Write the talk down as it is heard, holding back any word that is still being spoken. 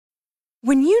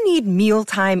When you need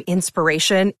mealtime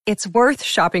inspiration, it's worth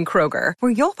shopping Kroger,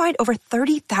 where you'll find over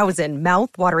 30,000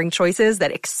 mouth-watering choices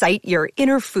that excite your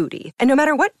inner foodie. And no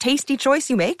matter what tasty choice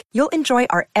you make, you'll enjoy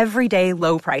our everyday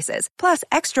low prices, plus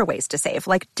extra ways to save,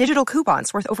 like digital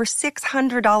coupons worth over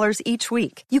 $600 each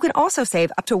week. You can also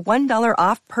save up to $1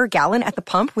 off per gallon at the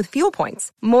pump with fuel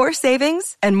points. More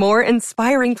savings and more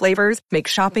inspiring flavors make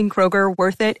shopping Kroger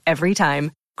worth it every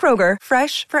time. Kroger,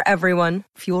 fresh for everyone.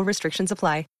 Fuel restrictions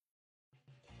apply.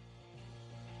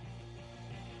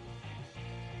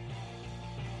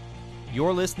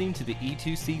 You're listening to the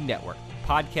E2C Network,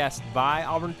 podcast by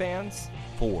Auburn fans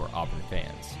for Auburn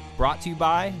fans. Brought to you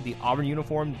by the Auburn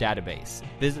Uniform Database.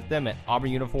 Visit them at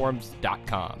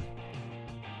auburnuniforms.com.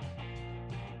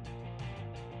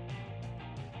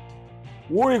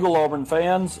 War Eagle Auburn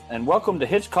fans, and welcome to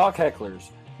Hitchcock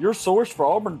Hecklers, your source for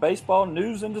Auburn baseball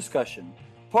news and discussion.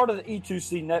 Part of the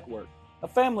E2C Network, a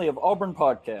family of Auburn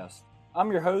podcasts.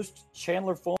 I'm your host,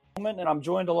 Chandler Foreman, and I'm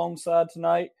joined alongside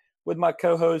tonight with my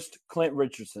co-host, Clint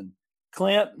Richardson.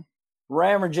 Clint,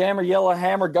 Rammer, Jammer, Yellow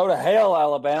Hammer, go to hell,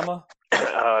 Alabama.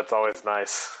 Oh, it's always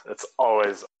nice. It's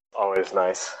always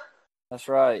nice. That's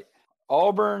right.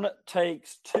 Auburn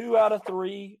takes 2 out of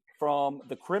 3 from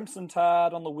the Crimson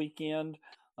Tide on the weekend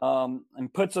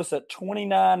and puts us at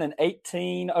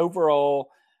 29-18 overall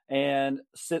and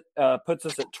puts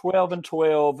us at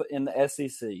 12-12 in the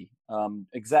SEC,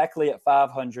 exactly at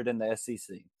 500 in the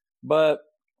SEC. But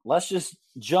let's just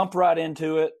jump right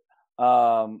into it.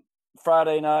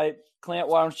 Friday night. Clint,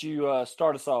 why don't you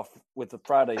start us off with the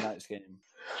Friday night's game?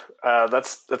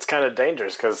 That's kind of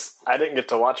dangerous because I didn't get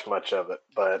to watch much of it,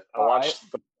 but I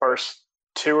watched the first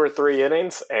 2 or 3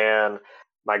 innings, and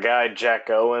my guy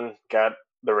Jack Owen got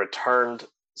the returned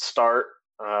start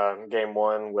game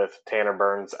 1 with Tanner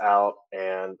Burns out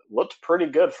and looked pretty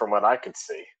good from what I could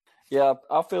see. Yeah,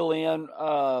 I'll fill in.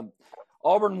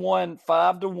 Auburn won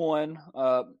 5-1,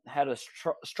 had a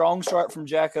strong start from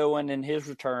Jack Owen in his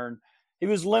return. He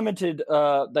was limited,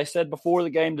 they said before the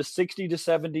game, to 60 to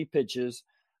 70 pitches.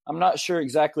 I'm not sure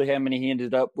exactly how many he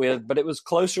ended up with, but it was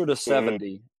closer to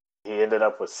 70. He ended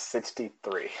up with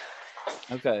 63.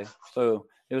 Okay, so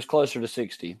it was closer to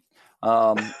 60.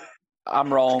 I'm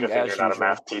wrong, as you're not a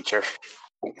math teacher.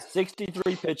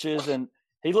 63 pitches, and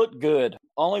he looked good.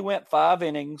 Only went 5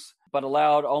 innings, but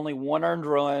allowed only 1 earned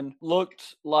run.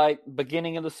 Looked like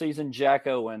beginning of the season Jack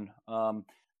Owen.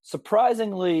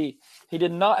 Surprisingly, he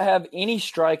did not have any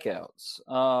strikeouts,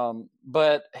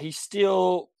 but he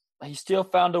still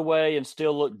found a way and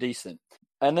still looked decent.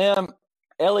 And then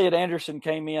Elliot Anderson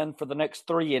came in for the next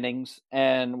 3 innings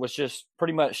and was just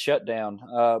pretty much shut down.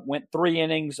 Went 3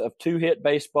 innings of 2-hit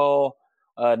baseball,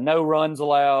 no runs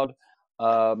allowed,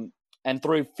 and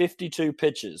threw 52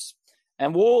 pitches.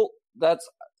 And that's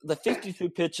the 52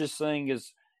 pitches thing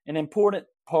is an important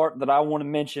part that I want to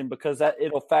mention because that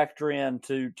it'll factor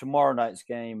into tomorrow night's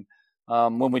game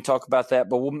when we talk about that.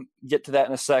 But we'll get to that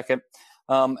in a second.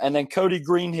 And then Cody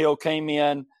Greenhill came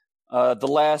in the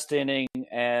last inning,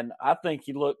 and I think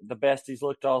he looked the best he's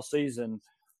looked all season,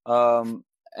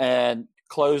 and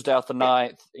closed out the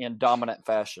ninth in dominant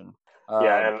fashion.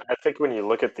 Yeah, and I think when you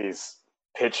look at these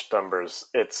pitch numbers,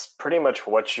 it's pretty much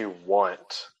what you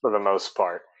want for the most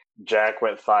part. Jack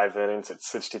went 5 innings at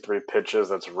 63 pitches.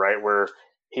 That's right where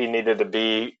he needed to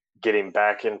be, getting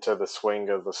back into the swing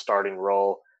of the starting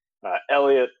role.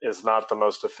 Elliott is not the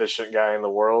most efficient guy in the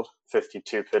world,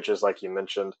 52 pitches like you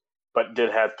mentioned, but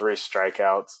did have 3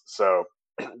 strikeouts. So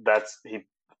that's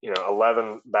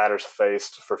 11 batters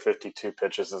faced for 52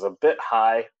 pitches is a bit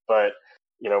high, but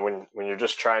when you're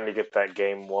just trying to get that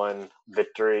game 1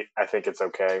 victory, I think it's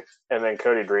okay. And then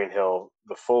Cody Greenhill,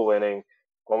 the full inning,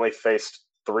 only faced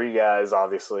 3 guys,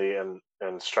 obviously, and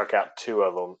struck out 2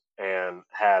 of them and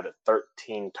had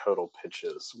 13 total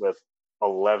pitches, with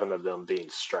 11 of them being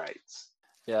strikes.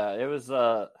 Yeah, it was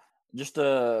just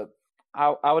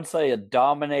I would say a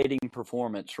dominating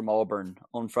performance from Auburn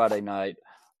on Friday night.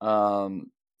 I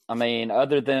mean,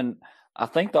 other than I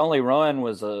think the only run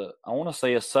was I want to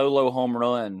say a solo home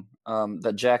run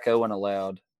that Jack Owen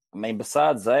allowed. I mean,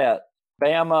 besides that,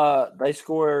 Bama, they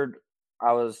scored.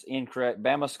 I was incorrect.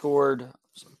 Bama scored.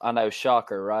 I know,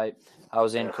 shocker, right? I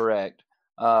was incorrect.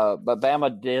 But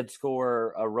Bama did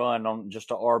score a run on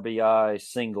just a RBI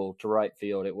single to right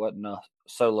field. It wasn't a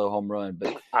solo home run.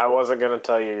 But I wasn't going to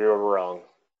tell you were wrong.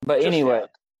 But anyway,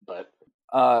 yet,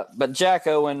 but Jack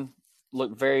Owen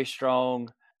looked very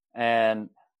strong. And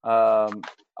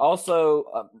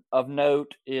also of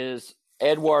note is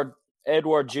Edward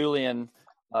Julian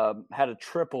had a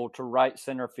triple to right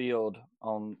center field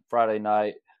on Friday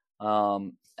night.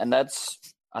 And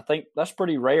I think that's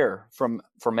pretty rare from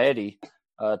Eddie.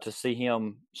 to see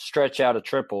him stretch out a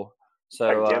triple.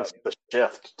 So against the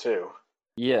shift too.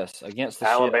 Yes, against the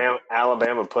shift.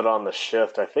 Alabama put on the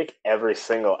shift. I think every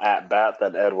single at bat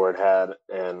that Edward had,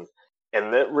 and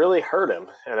that really hurt him.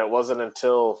 And it wasn't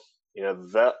until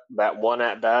that one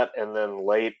at bat, and then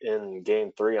late in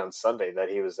Game 3 on Sunday that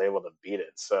he was able to beat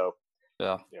it. So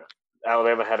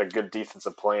Alabama had a good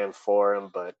defensive plan for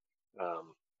him, but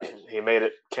he made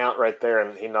it count right there,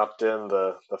 and he knocked in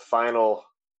the final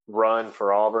run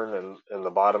for Auburn in the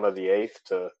bottom of the 8th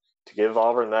to give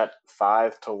Auburn that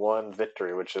 5-1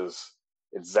 victory, which is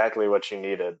exactly what you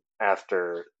needed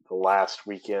after the last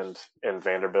weekend in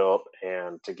Vanderbilt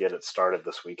and to get it started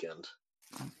this weekend.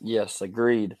 Yes,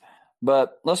 agreed.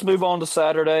 But let's move on to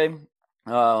Saturday.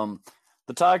 The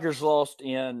Tigers lost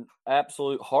in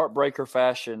absolute heartbreaker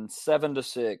fashion,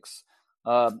 7-6.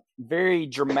 Very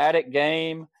dramatic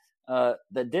game that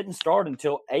didn't start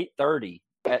until 8:30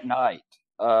 at night.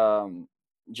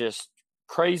 Just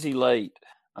crazy late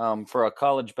for a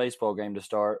college baseball game to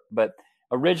start. But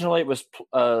originally it was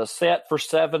set for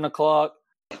 7 o'clock.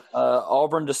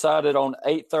 Auburn decided on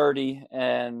 8:30,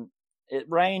 and it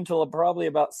rained till probably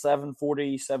about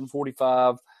 7:40,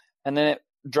 7:45, and then it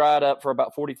dried up for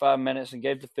about 45 minutes and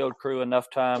gave the field crew enough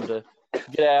time to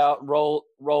get out, roll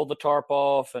the tarp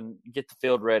off, and get the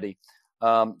field ready.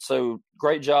 So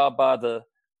great job by the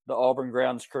Auburn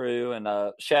grounds crew,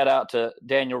 and shout out to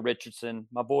Daniel Richardson,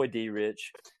 my boy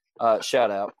D-Rich. Shout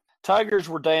out. Tigers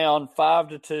were down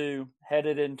 5-2,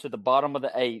 headed into the bottom of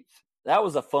the 8th. That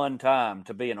was a fun time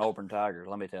to be an Auburn Tiger,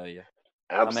 let me tell you.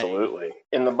 Absolutely.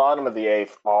 In the bottom of the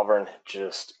 8th, Auburn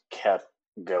just kept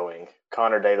going.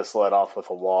 Connor Davis led off with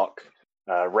a walk.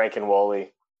 Rankin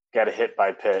Woley got a hit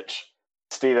by pitch.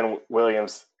 Steven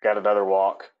Williams got another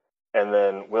walk. And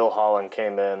then Will Holland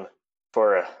came in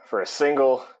for a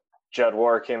single. Judd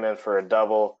Warr came in for a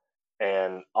double.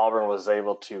 And Auburn was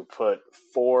able to put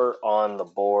 4 on the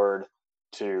board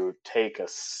to take a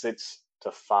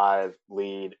 6-5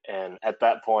 lead. And at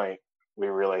that point, we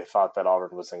really thought that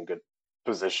Auburn was in good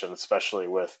position, especially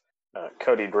with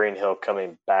Cody Greenhill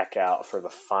coming back out for the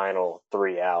final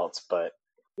 3 outs. But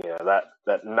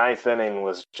that 9th inning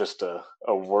was just a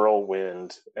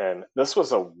whirlwind, and this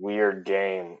was a weird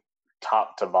game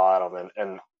top to bottom,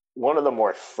 and one of the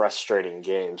more frustrating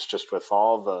games, just with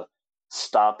all the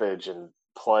stoppage and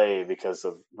play because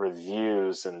of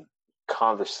reviews and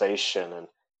conversation. And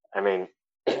I mean,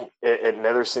 it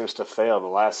never seems to fail. The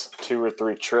last 2 or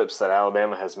 3 trips that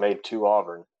Alabama has made to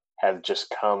Auburn have just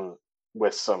come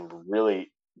with some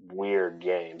really weird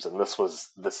games, and this was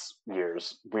this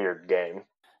year's weird game.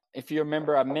 If you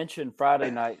remember, I mentioned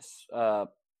Friday night's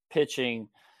pitching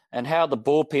and how the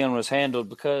bullpen was handled,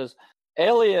 because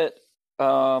Elliott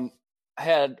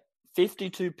had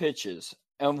 52 pitches.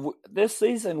 And this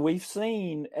season, we've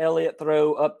seen Elliott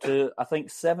throw up to, I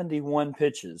think, 71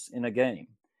 pitches in a game.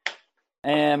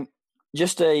 And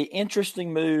just a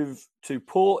interesting move to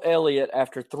pull Elliott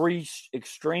after 3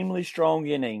 extremely strong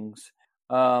innings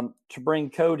to bring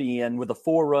Cody in with a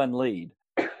 4-run lead.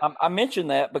 I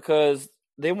mentioned that because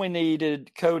then we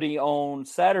needed Cody on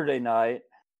Saturday night,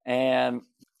 and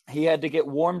he had to get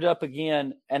warmed up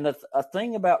again. And a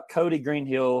thing about Cody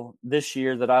Greenhill this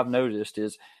year that I've noticed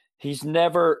is he's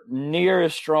never near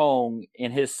as strong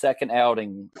in his second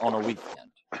outing on a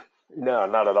weekend. No,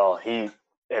 not at all. And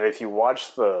if you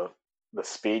watch the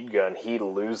speed gun, he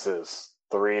loses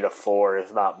 3 to 4,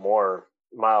 if not more,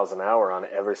 miles an hour on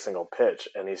every single pitch,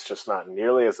 and he's just not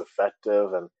nearly as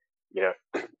effective. And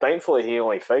thankfully he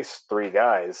only faced 3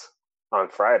 guys on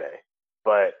Friday,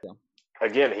 but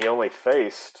again, he only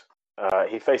faced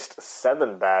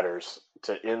 7 batters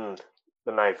to end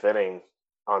the 9th inning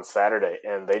on Saturday,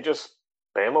 and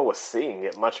Bama was seeing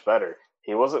it much better.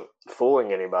 He wasn't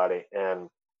fooling anybody, and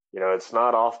it's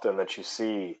not often that you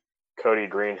see Cody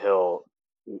Greenhill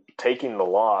taking the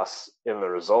loss in the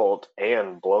result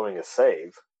and blowing a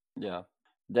save. Yeah,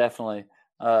 definitely.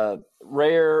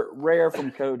 Rare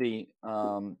from Cody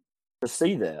to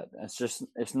see that.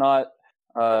 It's not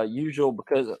usual,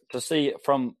 because to see it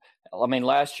from,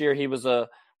 last year he was a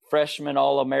freshman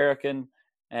All-American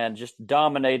and just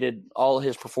dominated all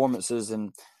his performances,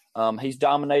 and he's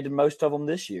dominated most of them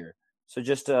this year. So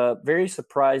just very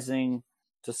surprising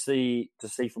to see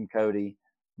from Cody.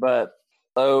 But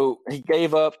so he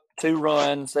gave up 2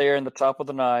 runs there in the top of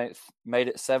the 9th, made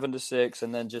it 7-6,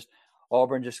 and then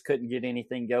Auburn just couldn't get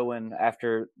anything going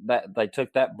after that. They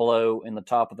took that blow in the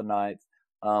top of the 9th.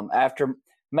 After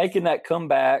making that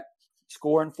comeback,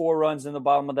 scoring 4 runs in the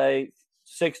bottom of the 8th,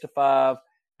 6-5,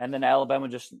 and then Alabama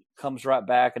just comes right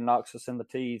back and knocks us in the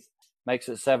teeth, makes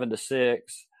it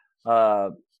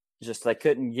 7-6. Just they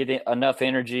couldn't get enough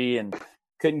energy, and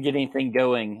couldn't get anything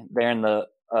going there in the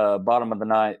bottom of the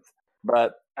ninth.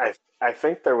 But I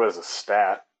think there was a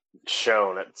stat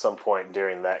shown at some point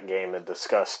during that game and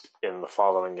discussed in the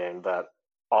following game that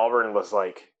Auburn was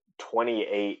like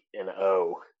 28-0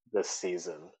 this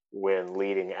season when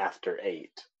leading after 8.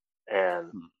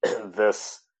 And the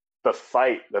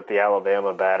fight that the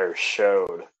Alabama batters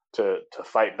showed to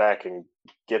fight back and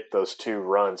get those 2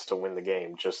 runs to win the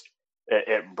game, just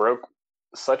it broke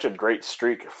such a great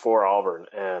streak for Auburn.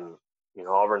 And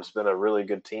Auburn's been a really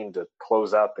good team to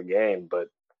close out the game, but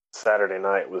Saturday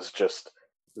night was just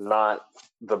not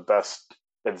the best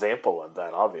example of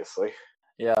that, obviously.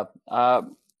 Yeah,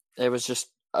 it was just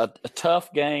a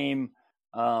tough game.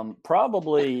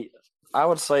 Probably, I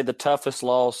would say, the toughest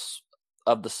loss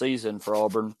of the season for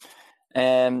Auburn.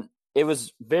 And it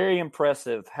was very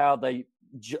impressive how they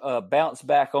bounced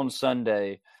back on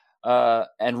Sunday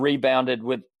and rebounded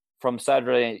from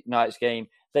Saturday night's game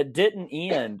that didn't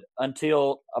end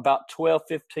until about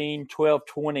 12:15,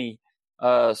 12:20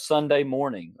 Sunday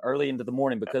morning, early into the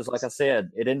morning, because like I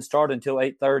said, it didn't start until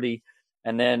 8:30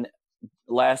 and then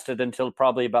lasted until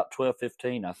probably about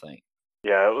 12:15, I think.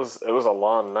 Yeah, it was a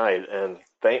long night, and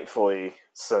thankfully,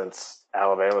 since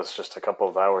Alabama's just a couple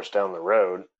of hours down the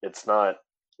road, it's not,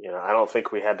 I don't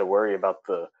think we had to worry about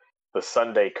the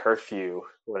Sunday curfew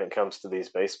when it comes to these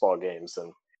baseball games.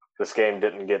 And this game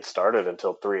didn't get started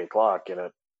until 3:00, and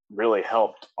it really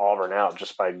helped Auburn out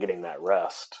just by getting that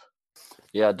rest.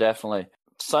 Yeah, definitely.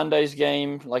 Sunday's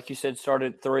game, like you said,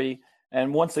 started at 3.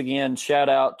 And once again, shout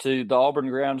out to the Auburn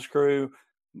grounds crew,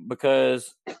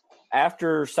 because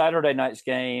after Saturday night's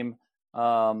game,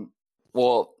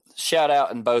 shout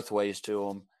out in both ways to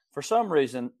them. For some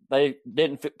reason, they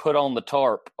didn't put on the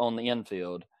tarp on the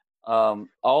infield.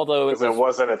 Although it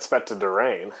wasn't expected to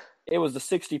rain. It was a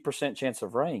 60% chance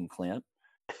of rain, Clint.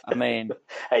 I mean,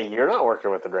 hey, you're not working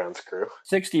with the grounds crew.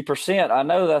 60%. I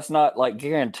know that's not like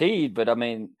guaranteed, but I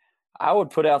mean, I would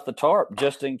put out the tarp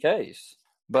just in case.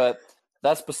 But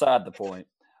that's beside the point.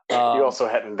 You also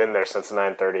hadn't been there since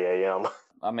 9:30 a.m.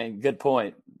 I mean, good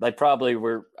point. They probably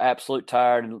were absolute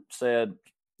tired and said,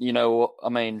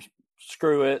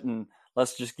 screw it and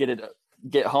let's just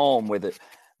get home with it.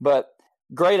 But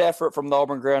great effort from the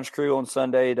Auburn grounds crew on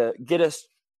Sunday to get us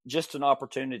just an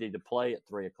opportunity to play at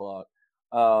 3:00.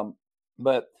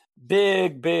 But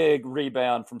big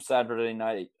rebound from Saturday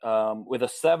night with a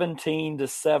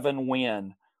 17-7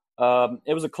 win.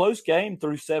 It was a close game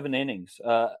through 7 innings.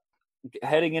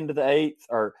 Heading into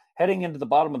the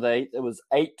bottom of the 8th, it was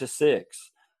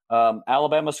 8-6.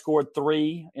 Alabama scored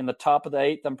 3 in the top of the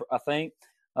 8th, I think.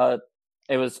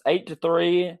 It was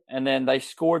 8-3, and then they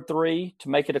scored 3 to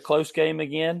make it a close game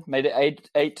again, made it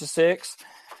 8-6.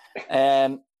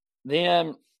 And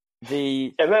then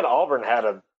Auburn had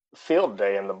a field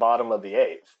day in the bottom of the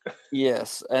 8th.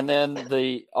 Yes, and then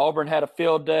the Auburn had a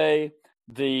field day.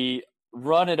 The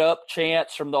run it up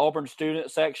chants from the Auburn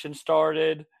student section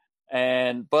started,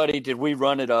 and buddy, did we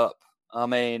run it up? I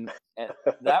mean,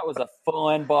 that was a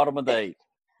fun bottom of the 8th.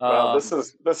 Well,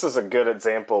 this is a good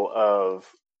example of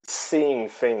seeing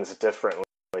things differently,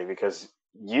 because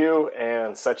you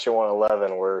and Section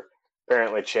 111 were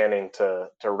apparently chanting to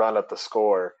run up the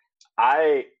score.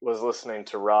 I was listening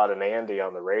to Rod and Andy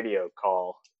on the radio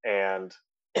call, and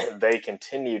they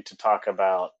continued to talk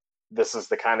about this is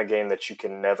the kind of game that you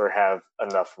can never have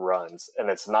enough runs. And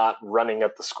it's not running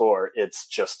up the score, it's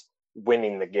just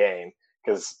winning the game.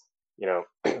 Because,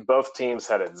 both teams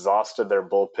had exhausted their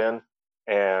bullpen,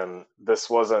 and this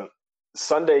wasn't –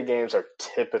 Sunday games are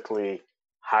typically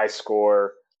high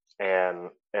score and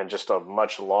just a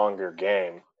much longer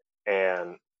game.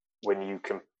 And when you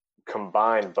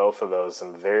combine both of those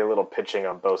and very little pitching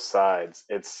on both sides,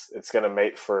 it's going to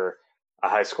make for a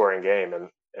high scoring game. And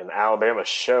Alabama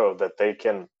showed that they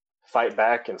can fight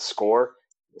back and score.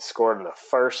 They scored in the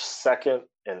first, second,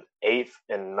 and 8th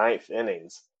and 9th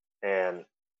innings, and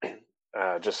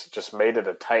just made it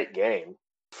a tight game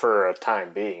for a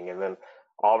time being. And then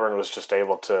Auburn was just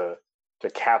able to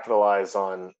capitalize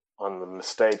on the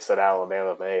mistakes that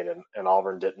Alabama made, and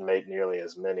Auburn didn't make nearly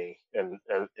as many and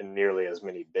nearly as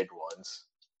many big ones.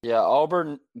 Yeah,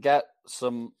 Auburn got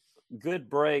some good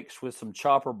breaks with some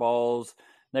chopper balls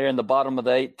there in the bottom of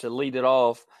the 8th to lead it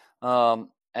off. And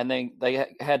then they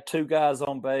had 2 guys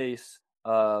on base,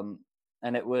 and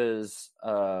it was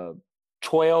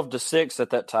 12-6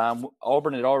 at that time.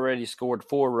 Auburn had already scored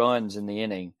 4 runs in the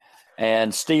inning,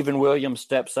 and Stephen Williams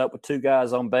steps up with 2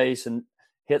 guys on base and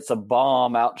hits a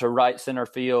bomb out to right center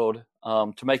field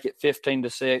to make it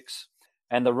 15-6.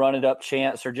 And the run it up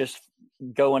chants are just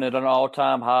going at an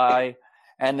all-time high.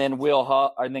 And then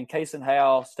Kason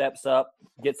Howell steps up,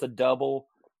 gets a double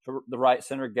to the right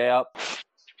center gap.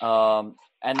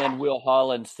 And then Will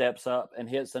Holland steps up and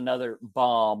hits another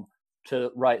bomb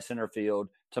to right center field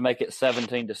to make it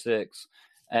 17-6.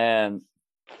 And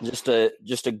just a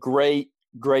great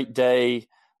day.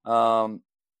 And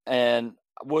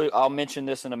I'll mention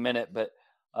this in a minute, but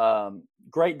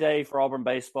great day for Auburn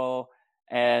baseball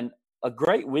and a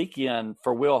great weekend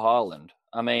for Will Holland.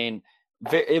 I mean,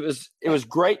 it was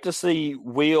great to see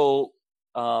Will.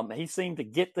 He seemed to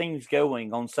get things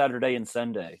going on Saturday and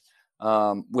Sunday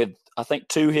with, I think,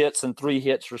 2 hits and 3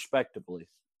 hits respectively.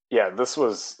 Yeah, this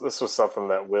was something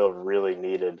that Will really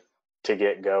needed to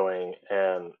get going,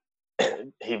 and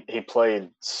he played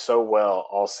so well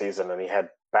all season, and he had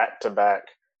back-to-back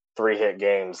 3-hit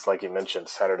games, like you mentioned,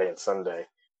 Saturday and Sunday.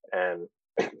 And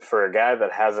for a guy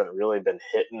that hasn't really been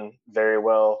hitting very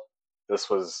well, this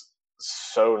was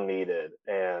so needed,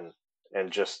 and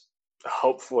just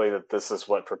hopefully that this is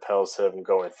what propels him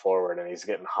going forward, and he's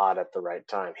getting hot at the right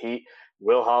time.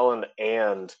 Will Holland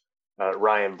and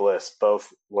Ryan Bliss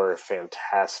both were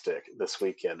fantastic this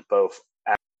weekend, both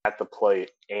at the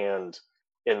plate and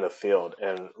in the field.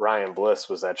 And Ryan Bliss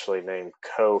was actually named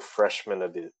co-freshman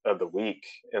of the week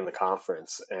in the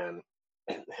conference, and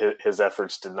his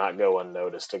efforts did not go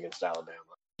unnoticed against Alabama.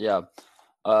 Yeah,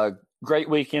 great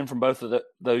weekend from both of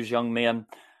those young men.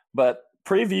 But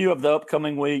preview of the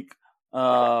upcoming week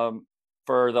for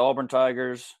the Auburn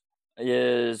Tigers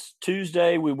is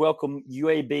Tuesday. We welcome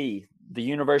UAB, the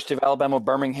University of Alabama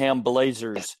Birmingham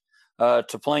Blazers,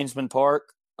 to Plainsman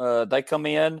Park. They come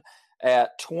in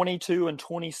at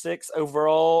 22-26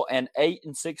 overall and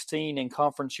 8-16 in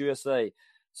Conference USA.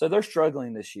 So they're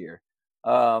struggling this year.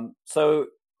 So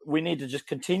we need to just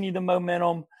continue the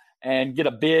momentum and get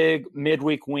a big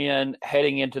midweek win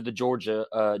heading into the Georgia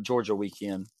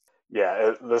weekend.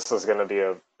 Yeah, this is going to be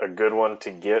a good one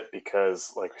to get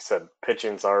because, like we said,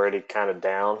 pitching's already kind of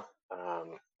down,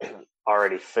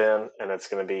 already thin, and it's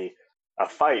going to be a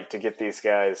fight to get these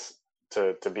guys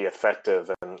to be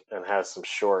effective and have some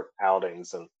short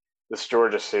outings. And this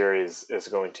Georgia series is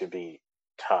going to be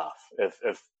tough.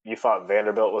 If you thought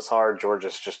Vanderbilt was hard,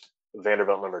 Georgia's just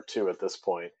Vanderbilt number 2 at this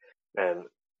point. And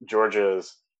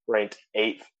Georgia's ranked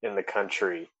 8th in the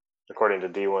country, according to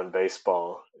D1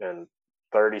 Baseball, and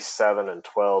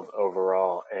 37-12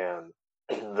 overall. And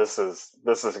this is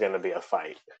going to be a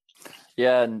fight.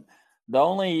 Yeah, and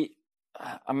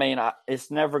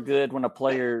it's never good when a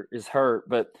player is hurt,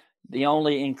 but the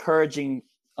only encouraging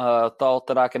thought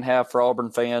that I can have for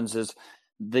Auburn fans is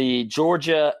the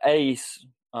Georgia ace,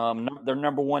 their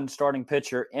number 1 starting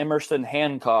pitcher, Emerson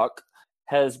Hancock,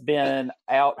 has been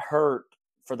out hurt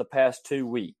for the past 2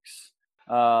 weeks.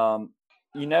 You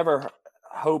never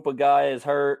hope a guy is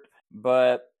hurt,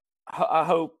 but I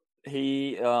hope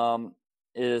he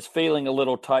is feeling a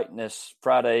little tightness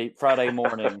Friday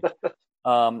morning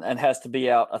and has to be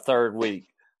out a 3rd week.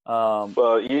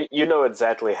 Well, you know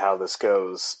exactly how this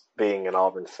goes, being an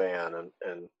Auburn fan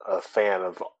and a fan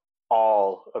of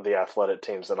all of the athletic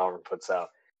teams that Auburn puts out.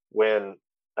 When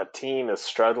a team is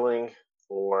struggling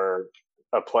or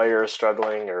a player is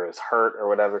struggling or is hurt or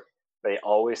whatever, they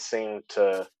always seem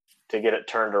to get it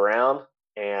turned around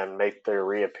and make their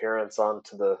reappearance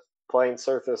onto the playing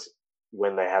surface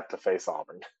when they have to face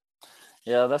Auburn.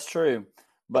 Yeah, that's true.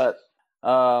 But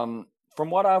from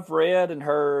what I've read and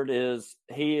heard is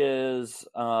he is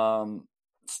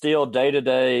still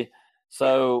day-to-day,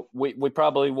 so we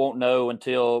probably won't know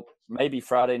until maybe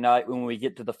Friday night when we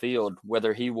get to the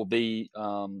whether he will be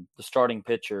the starting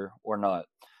pitcher or not.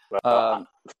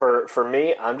 For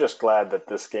me, I'm just glad that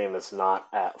this game is not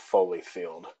at Foley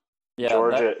Field. Yeah,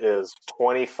 Georgia is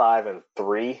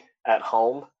 25-3 at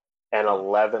home and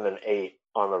 11-8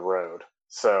 on the road.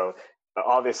 So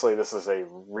obviously this is a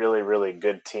really, really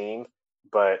good team,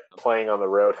 but playing on the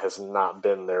road has not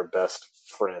been their best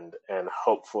friend. And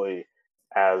hopefully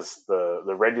as the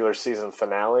regular season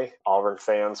finale, Auburn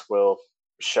fans will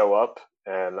show up,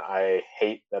 and I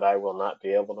hate that I will not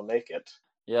be able to make it.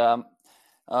 Yeah,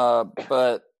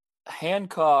 but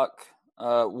Hancock,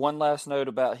 one last note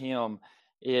about him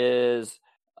is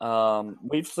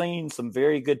we've seen some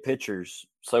very good pitchers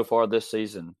so far this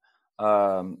season.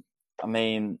 We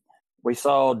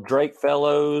saw Drake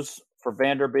Fellows for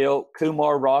Vanderbilt,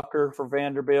 Kumar Rocker for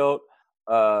Vanderbilt,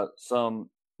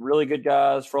 some really good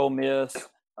guys for Ole Miss,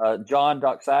 John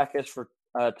Doxakis for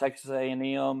Texas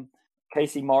A&M,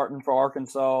 Casey Martin for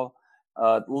Arkansas.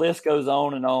 List goes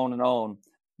on and on and on.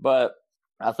 But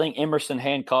I think Emerson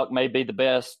Hancock may be the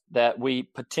best that we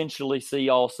potentially see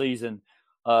all season.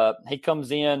 He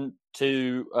comes in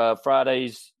to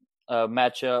Friday's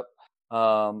matchup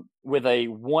with a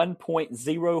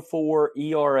 1.04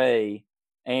 ERA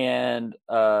and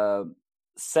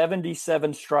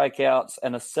 77 strikeouts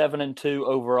and a 7-2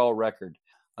 overall record.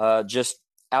 Just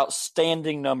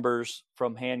outstanding numbers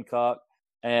from Hancock,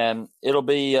 and it'll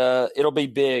be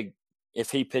big if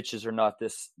he pitches or not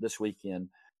this weekend.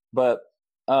 But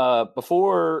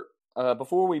before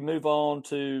we move on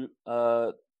to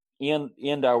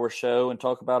end our show and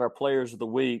talk about our players of the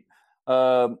week,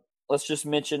 let's just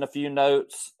mention a few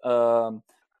notes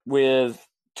with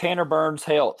Tanner Burns'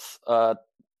 health.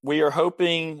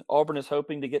 Auburn is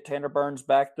hoping to get Tanner Burns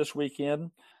back this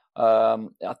weekend.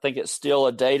 I think it's still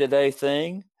a day-to-day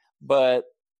thing, but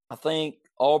I think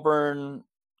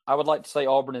I would like to say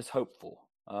Auburn is hopeful.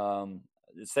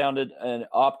 It sounded an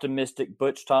optimistic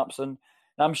Butch Thompson,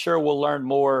 and I'm sure we'll learn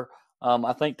more.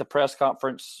 I think the press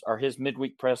conference, or his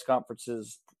midweek press conference,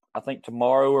 is I think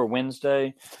tomorrow or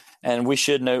Wednesday, and we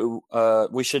should know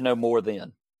more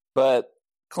then. But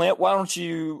Clint, why don't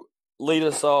you lead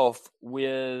us off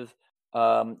with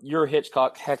your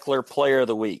Hitchcock Heckler Player of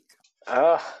the Week?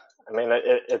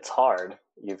 It's hard.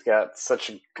 You've got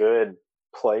such good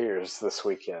players this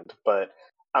weekend, but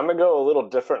I'm going to go a little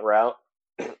different route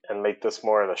and make this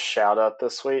more of a shout out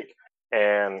this week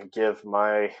and give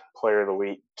my Player of the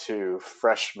Week to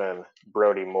freshman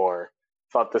Brody Moore.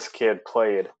 Thought this kid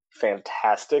played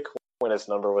fantastic when his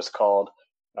number was called.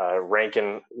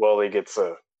 Rankin Willie gets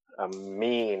a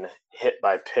mean hit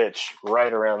by pitch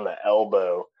right around the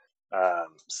elbow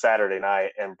Saturday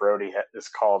night, and Brody is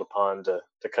called upon to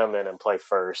come in and play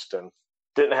first, and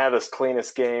didn't have his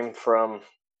cleanest game from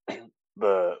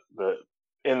the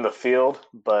in the field,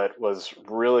 but was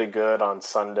really good on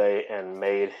Sunday and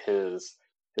made his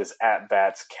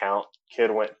at-bats count. Kid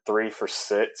went 3 for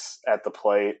 6 at the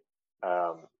plate,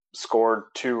 scored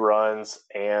 2 runs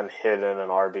and hit in an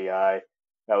RBI.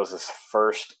 That was his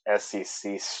first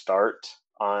SEC start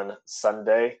on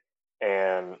Sunday,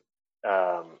 and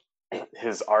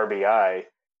his RBI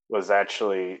was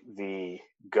actually the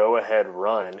go-ahead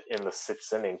run in the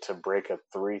 6th inning to break a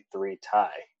 3-3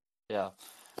 tie. Yeah.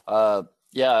 I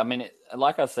mean,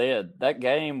 like I said, that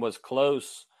game was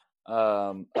close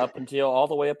all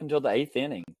the way up until the 8th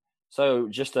inning. So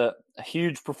just a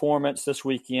huge performance this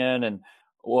weekend, and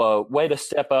way to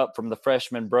step up from the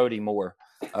freshman Brody Moore.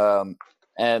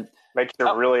 And makes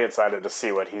you really excited to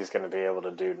see what he's going to be able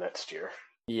to do next year.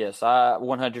 Yes, I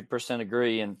 100%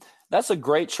 agree, and that's a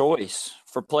great choice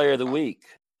for Player of the Week.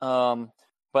 But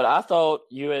I thought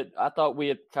we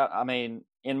had. I mean,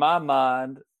 in my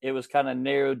mind, it was kind of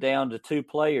narrowed down to 2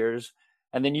 players,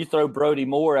 and then you throw Brody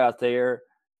Moore out there,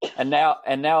 and now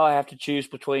I have to choose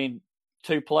between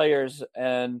 2 players,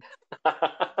 and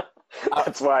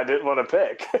that's why I didn't want to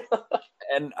pick.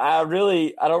 And I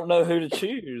don't know who to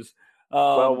choose.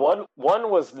 Well, one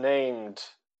was named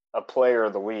a Player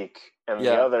of the Week, and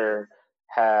the other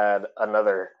had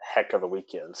another heck of a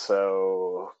weekend.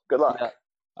 So good luck.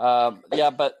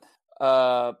 But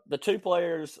the 2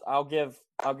 players I'll give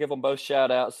them both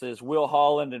shout outs is Will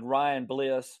Holland and Ryan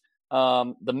Bliss,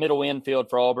 the middle infield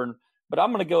for Auburn. But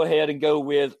I'm going to go ahead and go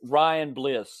with Ryan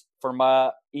Bliss for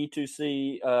my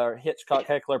E2C Hitchcock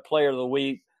Heckler Player of the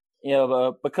Week,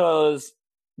 because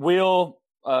Will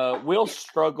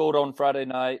struggled on Friday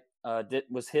night,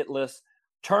 was hitless,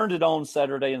 turned it on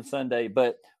Saturday and Sunday,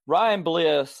 but Ryan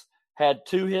Bliss had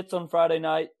 2 hits on Friday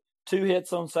night, 2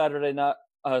 hits on Saturday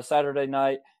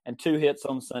night, and 2 hits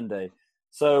on Sunday.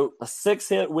 So a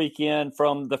 6-hit weekend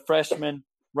from the freshman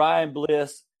Ryan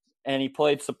Bliss, and he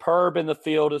played superb in the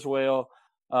field as well.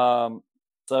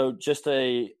 So just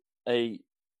a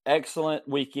excellent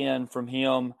weekend from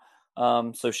him.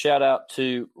 So shout out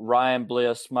to Ryan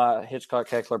Bliss, my Hitchcock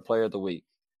Heckler Player of the Week.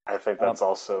 I think that's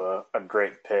also a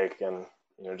great pick, and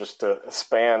just to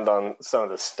expand on some of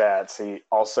the stats, he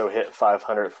also hit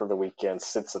 500 for the weekend,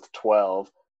 sits at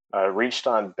 12. Reached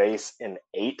on base in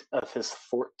 8 of his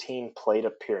 14 plate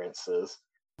appearances.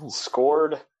 Ooh.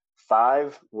 Scored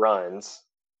 5 runs,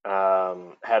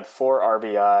 had 4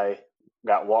 RBI,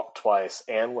 got walked twice,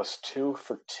 and was 2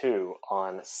 for 2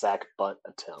 on sac bunt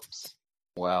attempts.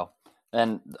 Wow.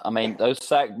 And, I mean, those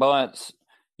sac bunts,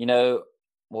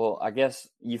 I guess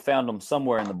you found them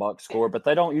somewhere in the box score, but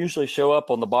they don't usually show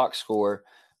up on the box score,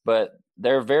 but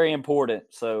they're very important.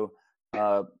 So,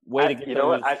 way to get you know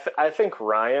what? I think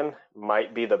Ryan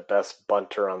might be the best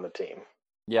bunter on the team.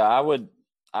 Yeah, I would.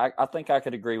 I think I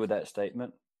could agree with that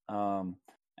statement. And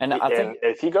I think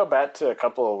if you go back to a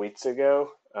couple of weeks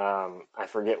ago, I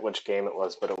forget which game it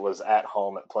was, but it was at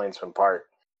home at Plainsman Park.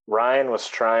 Ryan was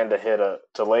trying to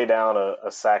lay down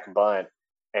a sac bunt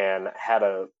and had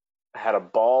a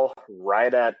ball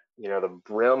right at the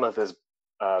brim of his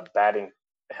batting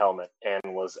helmet,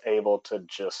 and was able to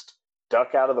just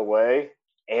duck out of the way,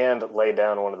 and lay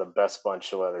down one of the best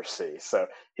bunts you'll ever see. So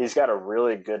he's got a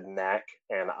really good knack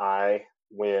and eye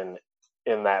when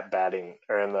in that batting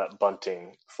or in that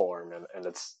bunting form, and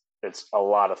it's a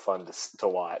lot of fun to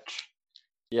watch.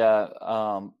 Yeah,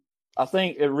 I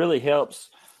think it really helps.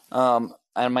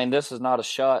 I mean, this is not a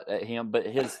shot at him, but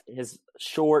his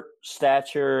short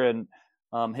stature and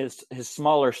his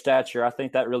smaller stature, I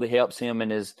think that really helps him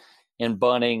in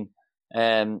bunting,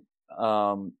 and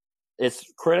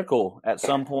it's critical at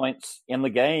some points in the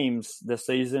games this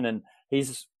season. And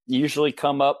he's usually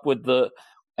come up with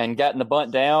and gotten the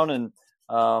bunt down and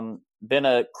been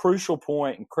a crucial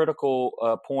point and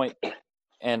critical point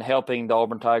in helping the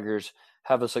Auburn Tigers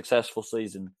have a successful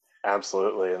season.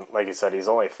 Absolutely. And like you said, he's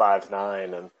only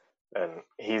 5'9", and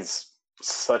he's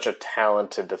such a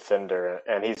talented defender,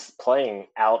 and he's playing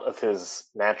out of his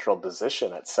natural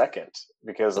position at second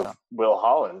because of Will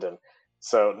Holland. And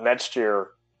so next year,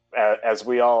 as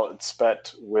we all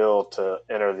expect Will to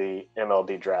enter the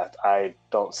MLB draft, I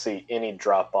don't see any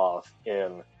drop off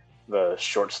in the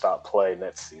shortstop play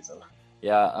next season.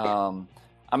 Yeah.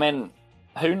 I mean,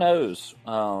 who knows?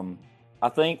 I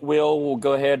think Will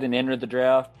go ahead and enter the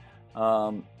draft.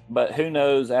 But who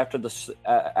knows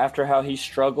after how he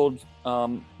struggled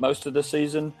most of the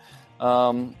season,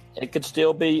 it could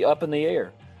still be up in the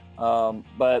air.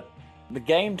 But the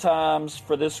game times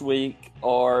for this week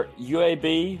are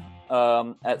UAB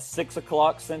at 6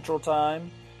 o'clock Central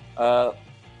Time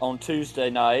on Tuesday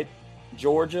night,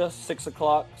 Georgia 6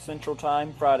 o'clock Central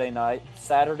Time Friday night,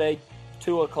 Saturday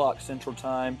 2 o'clock Central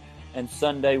Time, and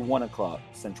Sunday 1 o'clock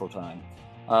Central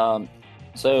Time.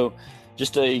 So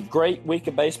just a great week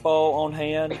of baseball on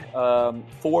hand.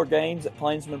 4 games at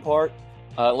Plainsman Park.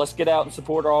 Let's get out and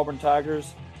support our Auburn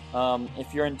Tigers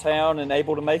if you're in town and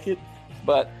able to make it.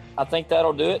 But I think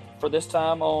that'll do it for this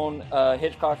time on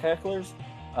Hitchcock Hecklers.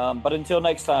 But until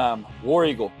next time, War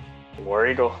Eagle. War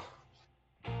Eagle.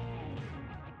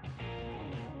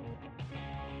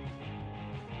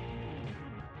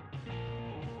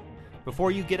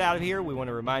 Before you get out of here, we want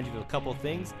to remind you of a couple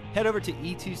things. Head over to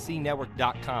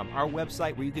e2cnetwork.com, our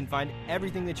website where you can find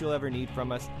everything that you'll ever need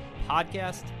from us,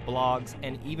 podcasts, blogs,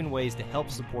 and even ways to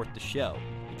help support the show.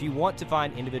 If you want to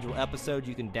find individual episodes,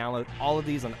 you can download all of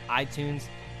these on iTunes,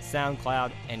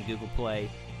 SoundCloud, and Google Play.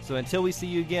 So until we see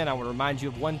you again, I want to remind you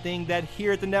of one thing, that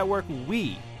here at the network,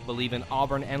 we believe in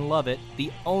Auburn and love it.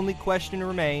 The only question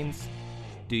remains,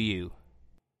 do you?